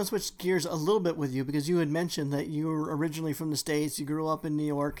 Jade, I want to switch gears a little bit with you because you had mentioned that you were originally from the States, you grew up in New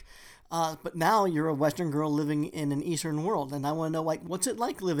York, but now you're a Western girl living in an Eastern world, and I want to know, like, what's it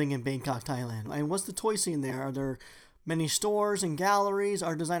like living in Bangkok, Thailand? I mean, what's the toy scene there? Are there many stores and galleries?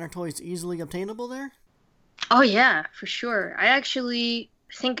 Are designer toys easily obtainable there? Oh, yeah, for sure. I actually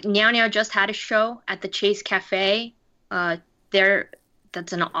think Niao Niao just had a show at the Chase Cafe.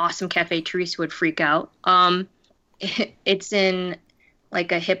 That's an awesome cafe. Teresa would freak out. It's in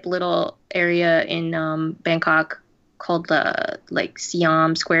like a hip little area in Bangkok called the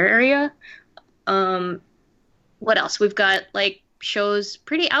Siam Square area. What else? We've got like shows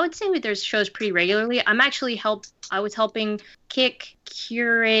I would say there's shows pretty regularly. I was helping Kik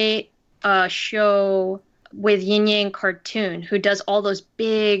curate a show with Yin Yang Cartoon, who does all those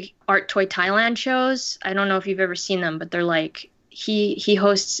big Art Toy Thailand shows. I don't know if you've ever seen them, but they're like, he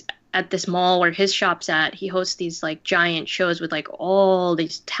hosts at this mall where his shop's at, he hosts these like giant shows with like all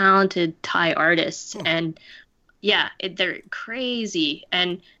these talented Thai artists. And yeah, they're crazy.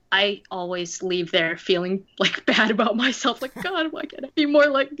 And I always leave there feeling like bad about myself. Like, God, why can't I be more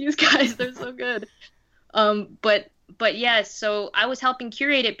like these guys? They're so good. But yeah, so I was helping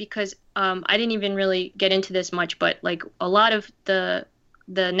curate it because I didn't even really get into this much, but like a lot of the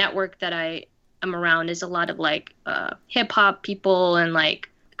network that I am around is a lot of like hip hop people and like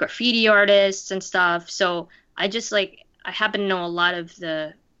graffiti artists and stuff. So I happen to know a lot of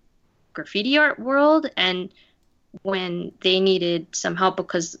the graffiti art world, and when they needed some help,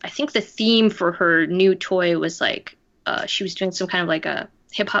 because I think the theme for her new toy was like she was doing some kind of like a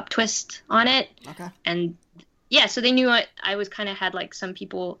hip hop twist on it. Okay. And yeah, so they knew I was kind of had like some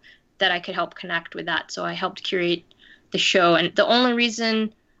people that I could help connect with that. So I helped curate the show. And the only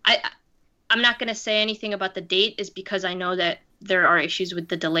reason I'm not going to say anything about the date is because I know that there are issues with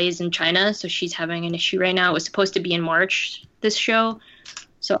the delays in China. So she's having an issue right now. It was supposed to be in March, this show.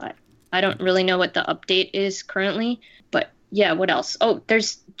 So I don't really know what the update is currently. But yeah, what else? Oh,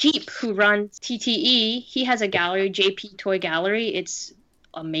 there's Jeep, who runs TTE. He has a gallery, JP Toy Gallery. It's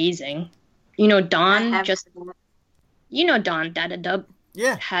amazing. You know, Don Don Dada Dub.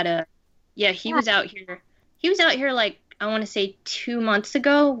 Yeah. He was out here. He was out here like, I want to say 2 months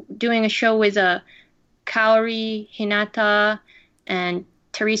ago, doing a show with Kaori Hinata and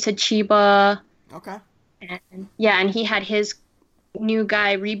Teresa Chiba. Okay. And he had his new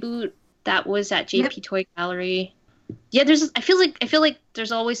guy Reboot that was at JP Toy Gallery. Yeah, I feel like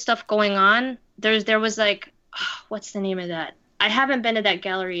there's always stuff going on. There was like, what's the name of that? I haven't been to that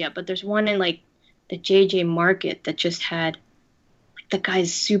gallery yet, but there's one in like the JJ Market that just had, like, the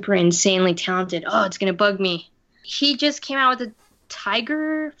guy's super insanely talented. Oh, it's gonna bug me. He just came out with a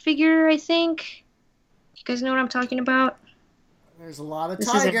tiger figure, I think. You guys know what I'm talking about? There's a lot of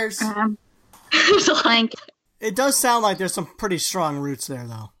tigers. There's a lot. It does sound like there's some pretty strong roots there,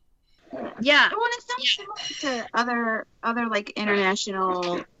 though. Yeah. Well, it's not similar to other like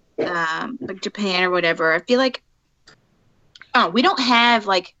international, like Japan or whatever. I feel like Oh, we don't have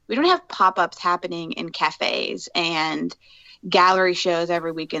pop-ups happening in cafes and gallery shows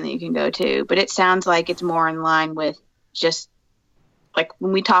every weekend that you can go to, but it sounds like it's more in line with just like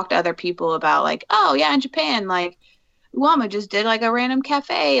when we talk to other people about like, oh yeah, in Japan, like Uama just did like a random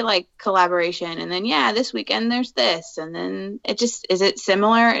cafe like collaboration, and then yeah, this weekend there's this, and then is it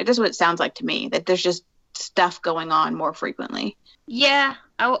similar? It is what it sounds like to me, that there's just stuff going on more frequently. Yeah,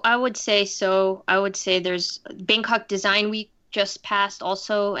 I would say so. I would say there's Bangkok Design Week just passed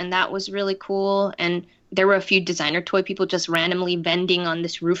also, and that was really cool. And there were a few designer toy people just randomly vending on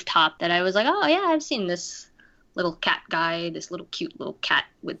this rooftop that I was like, oh yeah, I've seen this little cat guy, this little cute little cat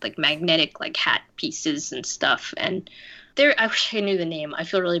with like magnetic like hat pieces and stuff. And I wish I knew the name. I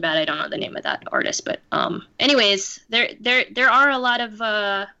feel really bad I don't know the name of that artist. But anyways, there are a lot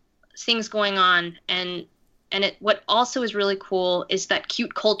of things going on, and what also is really cool is that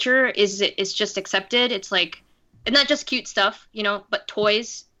cute culture is just accepted. It's like, and not just cute stuff, but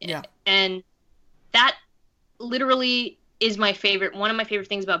toys. Yeah. And that literally is one of my favorite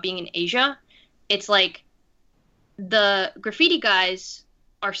things about being in Asia. It's like the graffiti guys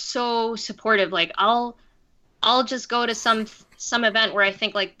are so supportive. Like I'll just go to some event where I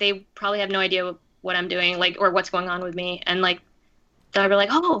think like they probably have no idea what I'm doing, like, or what's going on with me. And like, they'll be like,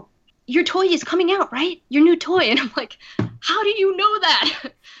 oh, your toy is coming out, right? Your new toy. And I'm like, how do you know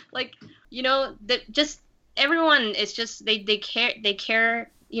that? Like, that just everyone is just, they care,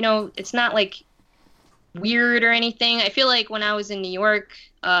 it's not like weird or anything. I feel like when I was in New York,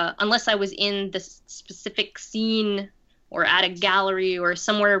 unless I was in the specific scene or at a gallery or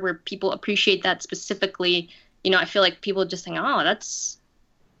somewhere where people appreciate that specifically, I feel like people just think, oh, that's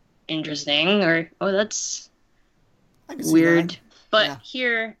interesting, or oh, that's weird. But yeah.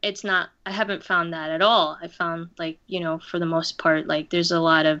 Here, it's not. I haven't found that at all. I found, like, for the most part, like, there's a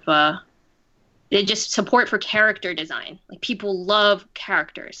lot of just support for character design. Like, people love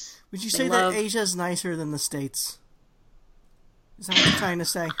characters. Would you say that Asia's nicer than the States? Is that what you're trying to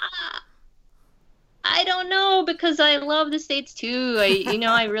say? I don't know, because I love the States too.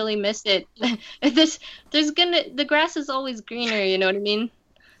 I really miss it. The grass is always greener. You know what I mean?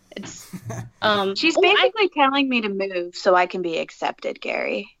 It's she's basically telling me to move so I can be accepted,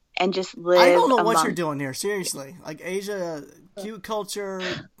 Gary, and just live. I don't know what you're doing here, seriously. Like, Asia, cute culture,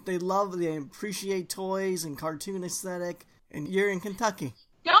 they appreciate toys and cartoon aesthetic, and you're in Kentucky.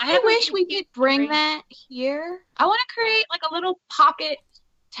 Don't I wish we could bring that here? I want to create like a little pocket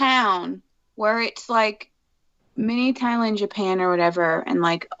town where it's like mini Thailand, Japan, or whatever, and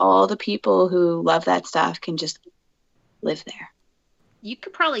like all the people who love that stuff can just live there. You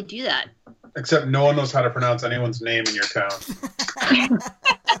could probably do that. Except no one knows how to pronounce anyone's name in your town.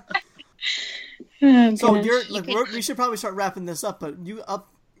 So we should probably start wrapping this up. But you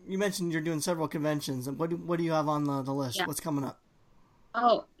mentioned you're doing several conventions, and what do you have on the list? Yeah. What's coming up?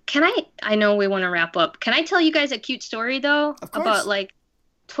 Oh, can I know we want to wrap up. Can I tell you guys a cute story though? Of course. About like,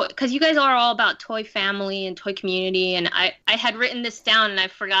 because you guys are all about toy family and toy community, and I had written this down and I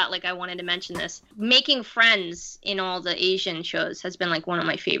forgot, like, I wanted to mention this. Making friends in all the Asian shows has been like one of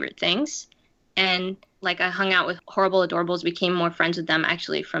my favorite things, and like I hung out with Horrible Adorables, became more friends with them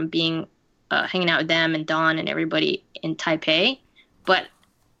actually from being hanging out with them and Dawn and everybody in Taipei. But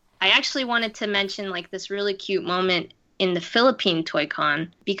I actually wanted to mention like this really cute moment in the Philippine Toy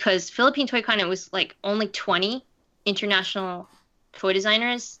Con, because Philippine Toy Con, it was like only 20 international toy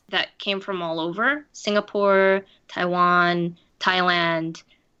designers that came from all over, Singapore, Taiwan, Thailand,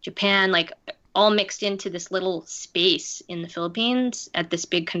 Japan, like all mixed into this little space in the Philippines at this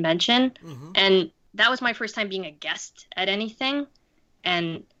big convention. Mm-hmm. And that was my first time being a guest at anything.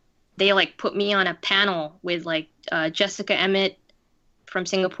 And they like put me on a panel with like Jessica Emmett from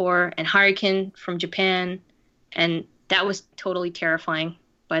Singapore and Hurricane from Japan. And that was totally terrifying,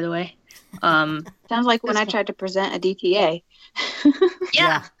 by the way. Sounds like when I tried to present a DTA.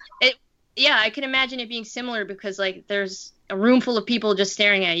 Yeah. I can imagine it being similar, because like there's a room full of people just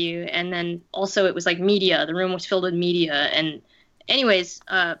staring at you, and then also it was like media. The room was filled with media, and anyways,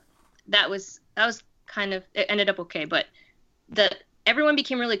 that was kind of, it ended up okay, but everyone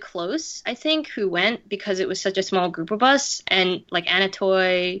became really close, I think, who went, because it was such a small group of us, and like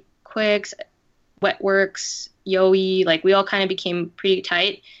Anatoy, Quicks, Wetworks, Yoey, like we all kind of became pretty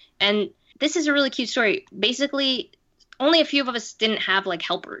tight. And this is a really cute story. Basically, only a few of us didn't have like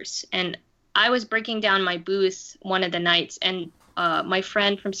helpers, and I was breaking down my booth one of the nights, and my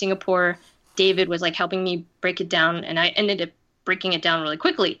friend from Singapore, David, was like helping me break it down, and I ended up breaking it down really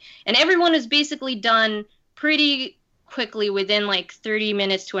quickly. And everyone was basically done pretty quickly, within like 30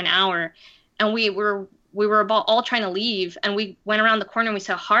 minutes to an hour, and we were we were about all trying to leave, and we went around the corner and we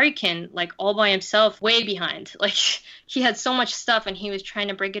saw Hariken like all by himself, way behind. Like he had so much stuff and he was trying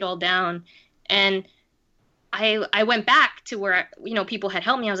to break it all down. And I went back to where, you know, people had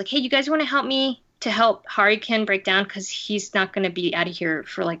helped me. I was like, hey, you guys want to help me to help Hariken break down, because he's not going to be out of here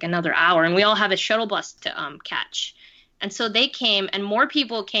for like another hour, and we all have a shuttle bus to catch. And so they came, and more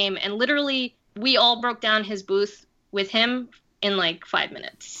people came, and literally we all broke down his booth with him in like 5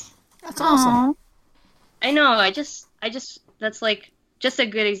 minutes. That's awesome. I know. I just that's like just a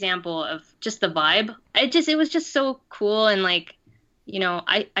good example of just the vibe. It was just so cool. And like, you know,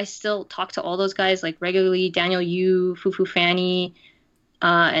 I still talk to all those guys like regularly, Daniel Yu, Fufu Fanny,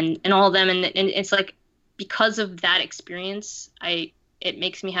 and all of them. And it's like, because of that experience, it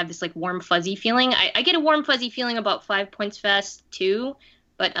makes me have this like warm fuzzy feeling. I get a warm fuzzy feeling about 5 Points Fest too.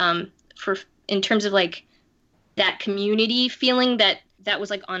 But in terms of like that community feeling, that was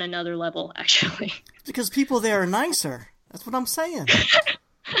like on another level, actually. Because people there are nicer. That's what I'm saying.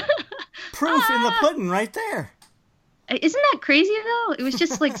 Proof in the pudding right there. Isn't that crazy, though? It was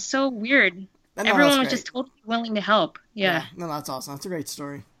just like so weird. Everyone was just totally willing to help. Yeah. No, that's awesome. That's a great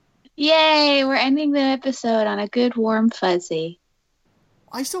story. Yay, we're ending the episode on a good warm fuzzy.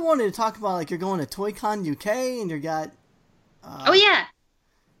 I still wanted to talk about, like, you're going to ToyCon UK and you got... oh, yeah.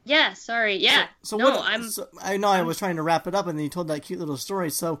 Yeah, sorry. Yeah. I know I was trying to wrap it up and then you told that cute little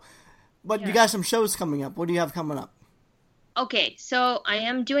story. But you got some shows coming up. What do you have coming up? Okay, so I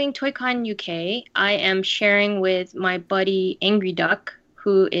am doing ToyCon UK. I am sharing with my buddy Angry Duck,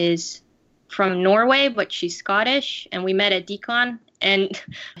 who is from Norway, but she's Scottish, and we met at DCon. And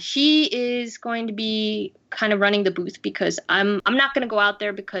she is going to be kind of running the booth, because I'm not going to go out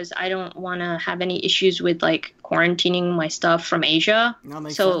there because I don't want to have any issues with like quarantining my stuff from Asia. That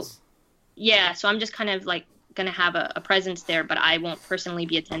makes sense. Yeah, so I'm just kind of like going to have a presence there, but I won't personally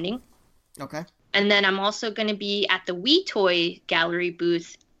be attending. Okay. And then I'm also going to be at the We Toy Gallery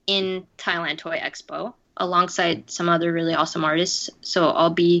booth in Thailand Toy Expo alongside some other really awesome artists. So I'll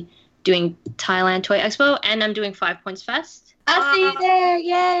be doing Thailand Toy Expo, and I'm doing 5 Points Fest. I'll see you there.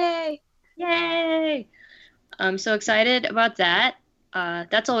 Yay. Yay. I'm so excited about that.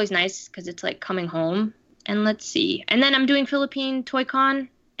 That's always nice because it's like coming home. And let's see. And then I'm doing Philippine ToyCon.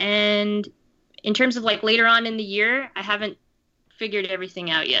 And in terms of like later on in the year, I haven't figured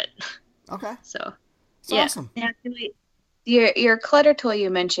everything out yet. Okay. So, it's awesome. Your clutter toy you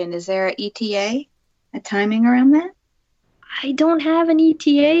mentioned, is there an ETA? A timing around that? I don't have an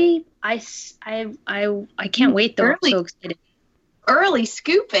ETA. I can't wait though. I'm so excited. Early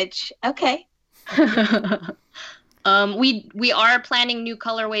scoopage. Okay. We are planning new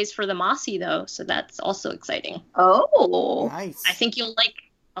colorways for the Mossy though, so that's also exciting. Oh, nice. I think you'll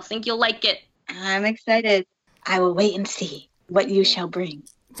like it. I'm excited. I will wait and see what you shall bring.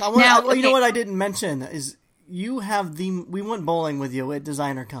 You know what I didn't mention is you have we went bowling with you at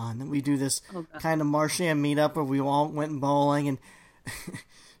DesignerCon. We do this kind of Marchand meetup where we all went bowling, and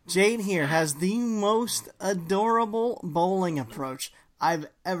Jade here has the most adorable bowling approach I've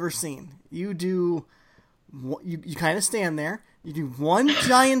ever seen. You do, you kind of stand there, you do one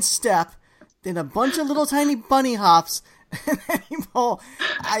giant step, then a bunch of little tiny bunny hops, and then you bowl.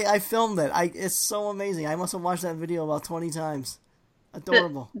 I filmed it. It's so amazing. I must have watched that video about 20 times.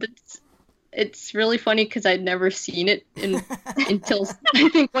 Adorable. It's really funny because I'd never seen it until I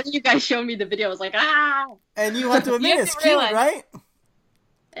think when you guys showed me the video, I was like, ah! And you have to admit, it's cute, right?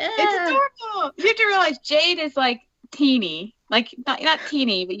 It's adorable. You have to realize Jade is like teeny. Like, not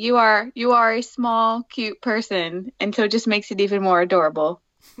teeny, but you are a small, cute person, and so it just makes it even more adorable.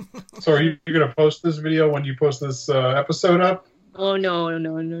 So are you going to post this video when you post this episode up? Oh no!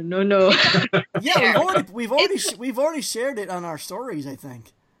 Yeah, we've already shared it on our stories, I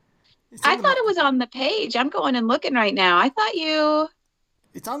think. I thought it was on the page. I'm going and looking right now. I thought you...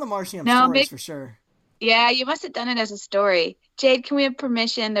 It's on the Marciam stories for sure. Yeah, you must have done it as a story. Jade, can we have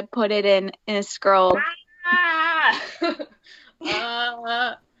permission to put it in a scroll?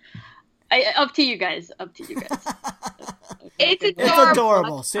 Up to you guys. It's adorable. It's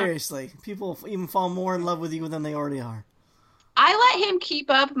adorable, seriously. People even fall more in love with you than they already are. I let him keep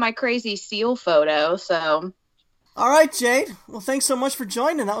up my crazy seal photo, so... All right, Jade. Well, thanks so much for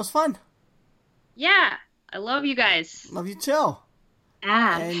joining. That was fun. Yeah, I love you guys. Love you too.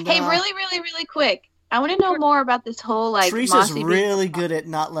 And, hey, really quick. I want to know more about this whole like. Teresa's really good at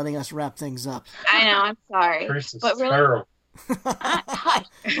not letting us wrap things up. I know. I'm sorry. Teresa's but really, terrible. That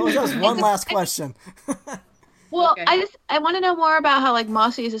was one last question. Well, okay. I want to know more about how like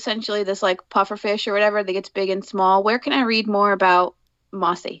Mossy is essentially this like pufferfish or whatever that gets big and small. Where can I read more about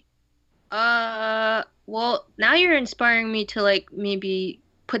Mossy? Well, now you're inspiring me to like maybe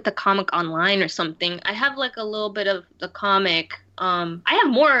put the comic online or something. I have like a little bit of the comic. I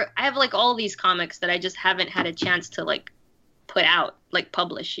have like all these comics that I just haven't had a chance to like put out, like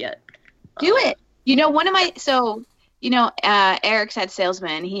publish yet. Do it. Eric Sad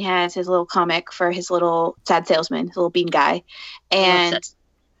Salesman, he has his little comic for his little sad salesman, his little bean guy. And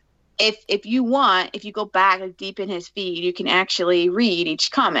if you go back deep in his feed, you can actually read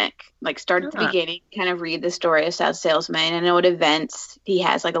each comic, like start at the beginning, kind of read the story of Sad Salesman. And at events, he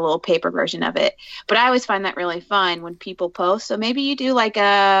has like a little paper version of it. But I always find that really fun when people post. So maybe you do like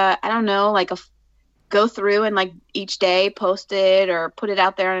go through and like each day post it or put it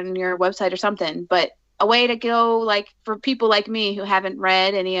out there on your website or something. But a way to go, like for people like me who haven't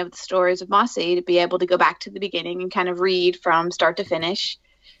read any of the stories of Mossy, to be able to go back to the beginning and kind of read from start to finish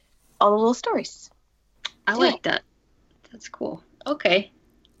all the little stories. I like that. That's cool. Okay.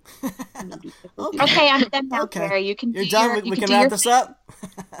 Okay, I'm done now, Carrie. You can. You're done. We can wrap this up.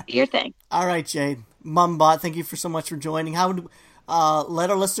 Your thing. All right, Jade. Mumbot, thank you for so much for joining. How would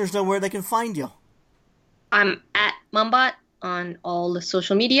let our listeners know where they can find you? I'm at Mumbot on all the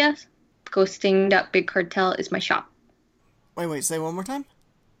social media. Ghosting.bigcartel is my shop. Wait, say one more time.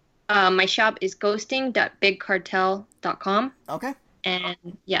 My shop is ghosting.bigcartel.com. Okay. And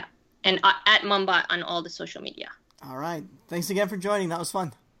at Mumbot on all the social media. All right. Thanks again for joining. That was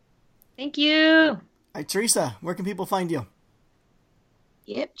fun. Thank you. All right, Teresa, where can people find you?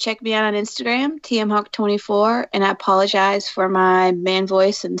 Yep, check me out on Instagram, tmhawk24, and I apologize for my man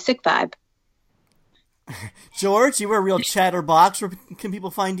voice and sick vibe. George, you were a real chatterbox. Where can people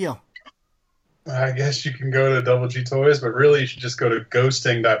find you? I guess you can go to Double G Toys, but really you should just go to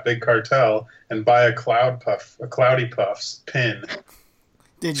ghosting.bigcartel and buy a Cloudy Puffs pin.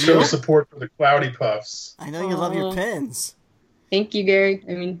 Did you? Show support for the Cloudy Puffs. I know you love your pins. Thank you, Gary.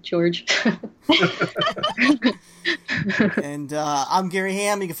 I mean, George. And I'm Gary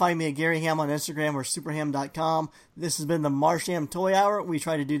Ham. You can find me at Gary Ham on Instagram or superham.com. This has been the Marsham Toy Hour. We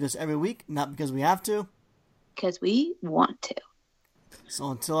try to do this every week, not because we have to. Because we want to.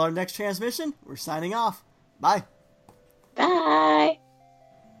 So until our next transmission, we're signing off. Bye. Bye.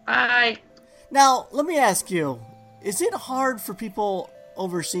 Bye. Now, let me ask you, is it hard for people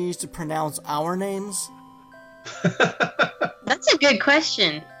overseas to pronounce our names? That's a good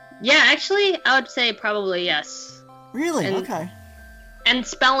question. Yeah, actually, I would say probably yes. Really? Okay. And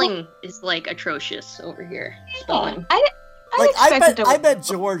spelling is, like, atrocious over here. Spelling. I bet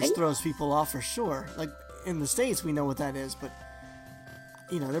George throws people off for sure. Like, in the States, we know what that is, but...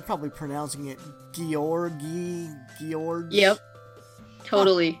 You know, they're probably pronouncing it Georg. Yep,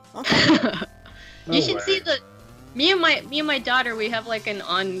 totally. Oh, okay. You should see me and my daughter. We have like an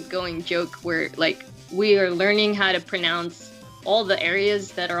ongoing joke where like we are learning how to pronounce all the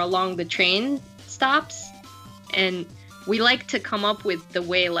areas that are along the train stops, and we like to come up with the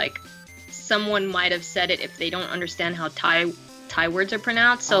way like someone might have said it if they don't understand how Thai words are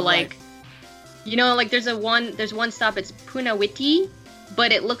pronounced. So like, you know, like there's one stop. It's Punawiti.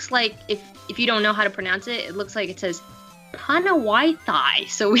 But it looks like if you don't know how to pronounce it, it looks like it says Panawaitai.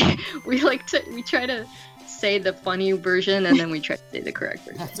 So we try to say the funny version and then we try to say the correct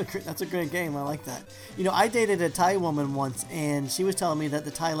version. That's a great game. I like that. You know, I dated a Thai woman once, and she was telling me that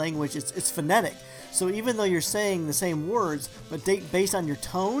the Thai language it's phonetic. So even though you're saying the same words, but based on your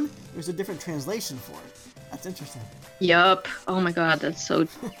tone, there's a different translation for it. That's interesting. Yup. Oh my God, that's so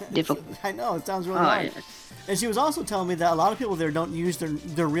difficult. I know, it sounds really hard. Yeah. And she was also telling me that a lot of people there don't use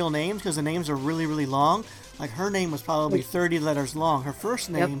their real names because the names are really, really long. Like her name was probably 30 letters long. Her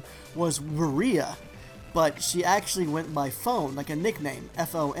first name was Maria, but she actually went by Phone, like a nickname,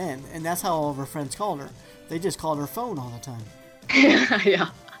 F-O-N, and that's how all of her friends called her. They just called her Phone all the time.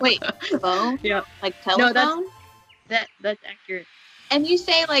 Yeah. Wait, phone? Yeah. Like telephone? No, that's accurate. And you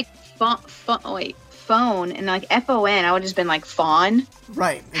say like phone and like F-O-N, I would have just been like fawn.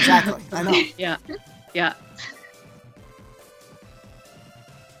 Right, exactly. I know. Yeah.